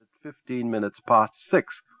15 minutes past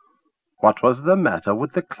 6. What was the matter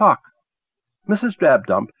with the clock? Mrs.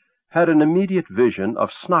 Drabdump had an immediate vision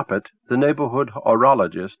of Snoppet, the neighbourhood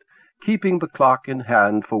horologist, keeping the clock in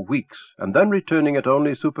hand for weeks, and then returning it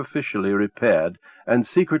only superficially repaired, and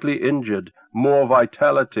secretly injured more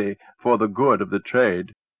vitality for the good of the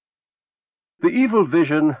trade. The evil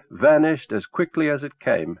vision vanished as quickly as it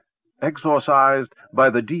came, exorcised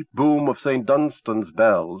by the deep boom of St. Dunstan's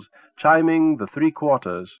bells, chiming the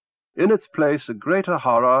 3/4. In its place a greater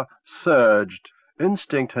horror surged.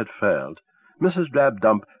 Instinct had failed. Mrs.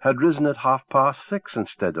 Drabdump had risen at 6:30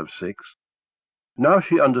 instead of 6. Now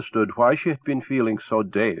she understood why she had been feeling so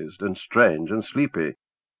dazed and strange and sleepy.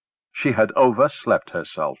 She had overslept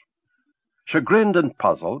herself. Chagrined and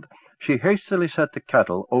puzzled, she hastily set the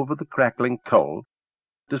kettle over the crackling coal,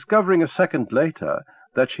 discovering a second later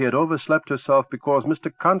that she had overslept herself because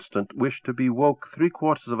Mr. Constant wished to be woke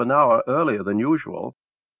 3/4 of an hour earlier than usual,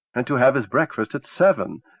 and to have his breakfast at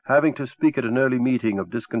 7, having to speak at an early meeting of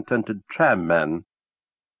discontented tram-men.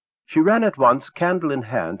 She ran at once, candle in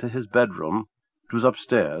hand, to his bedroom. It was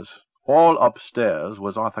upstairs. All upstairs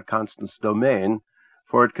was Arthur Constant's domain,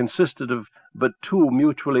 for it consisted of but 2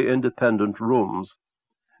 mutually independent rooms.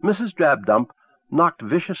 Mrs. Drabdump knocked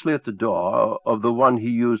viciously at the door of the one he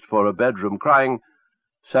used for a bedroom, crying,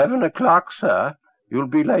 "7 o'clock, sir. You'll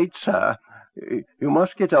be late, sir. You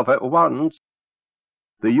must get up at once."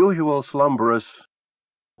 The usual slumberous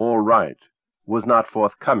 "all right" was not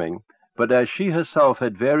forthcoming, but as she herself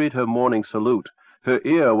had varied her morning salute, her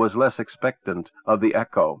ear was less expectant of the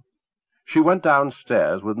echo. She went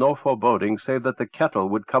downstairs with no foreboding save that the kettle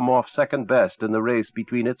would come off second best in the race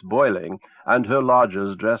between its boiling and her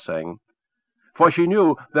lodger's dressing. For she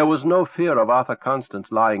knew there was no fear of Arthur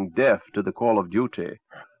Constant's lying deaf to the call of duty,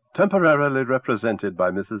 temporarily represented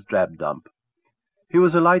by Mrs. Drabdump. He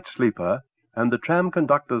was a light sleeper, and the tram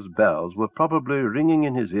conductor's bells were probably ringing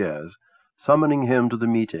in his ears, summoning him to the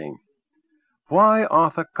meeting. Why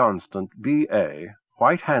Arthur Constant, B.A.,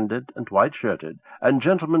 white-handed and white-shirted, and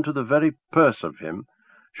gentleman to the very purse of him,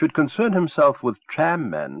 should concern himself with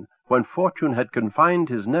tram-men when fortune had confined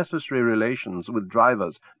his necessary relations with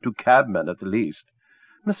drivers to cabmen at the least,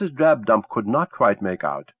 Mrs. Drabdump could not quite make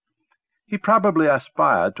out. He probably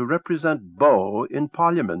aspired to represent Bow in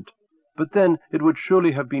Parliament, but then it would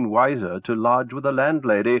surely have been wiser to lodge with a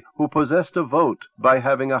landlady who possessed a vote by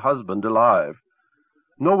having a husband alive.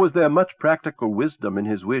 Nor was there much practical wisdom in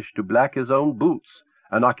his wish to black his own boots,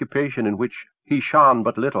 an occupation in which he shone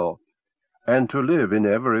but little, and to live in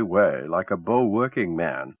every way like a Bow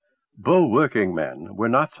working-man. Bow working-men were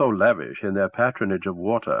not so lavish in their patronage of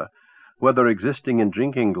water, whether existing in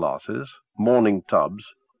drinking-glasses, morning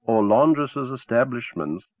tubs, or laundresses'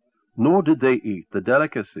 establishments, nor did they eat the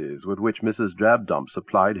delicacies with which Mrs. Drabdump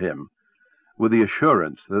supplied him, with the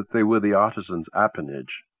assurance that they were the artisan's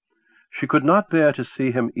appanage. She could not bear to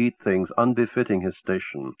see him eat things unbefitting his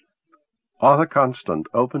station. Arthur Constant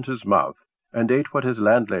opened his mouth and ate what his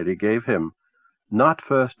landlady gave him, not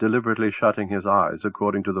first deliberately shutting his eyes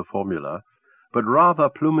according to the formula, but rather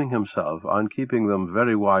pluming himself on keeping them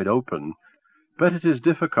very wide open. But it is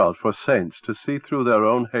difficult for saints to see through their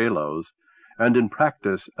own halos, and in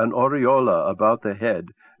practice an aureola about the head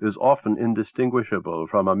is often indistinguishable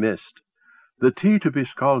from a mist. The tea to be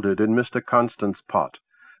scalded in Mr. Constant's pot,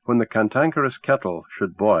 when the cantankerous kettle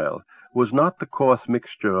should boil, was not the coarse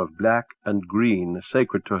mixture of black and green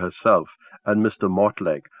sacred to herself and Mr.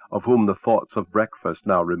 Mortlake, of whom the thoughts of breakfast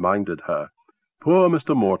now reminded her. Poor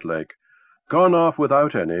Mr. Mortlake, gone off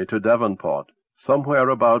without any to Devonport, somewhere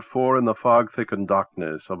about 4 in the fog-thickened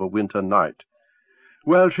darkness of a winter night.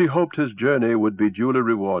 Well, she hoped his journey would be duly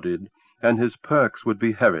rewarded, and his perks would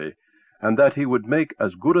be heavy, and that he would make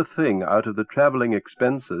as good a thing out of the travelling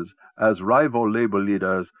expenses as rival Labour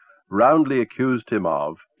leaders roundly accused him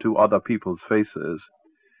of to other people's faces.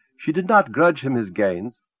 She did not grudge him his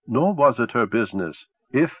gains, nor was it her business,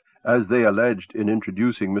 if, as they alleged in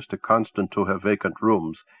introducing Mr. Constant to her vacant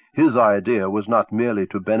rooms, his idea was not merely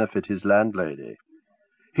to benefit his landlady.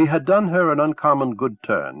 He had done her an uncommon good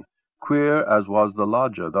turn, queer as was the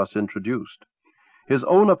lodger thus introduced. His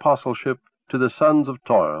own apostleship to the sons of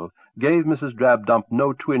toil gave Mrs. Drabdump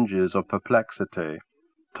no twinges of perplexity.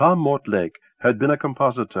 Tom Mortlake had been a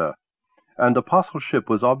compositor, and apostleship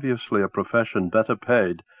was obviously a profession better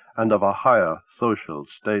paid and of a higher social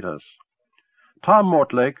status. Tom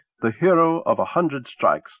Mortlake, the hero of 100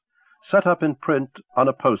 strikes, set up in print on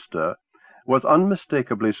a poster, was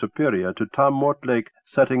unmistakably superior to Tom Mortlake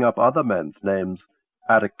setting up other men's names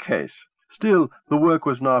at a case. Still, the work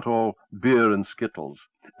was not all beer and skittles,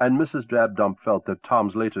 and Mrs. Drabdump felt that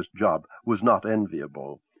Tom's latest job was not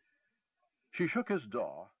enviable. She shook his door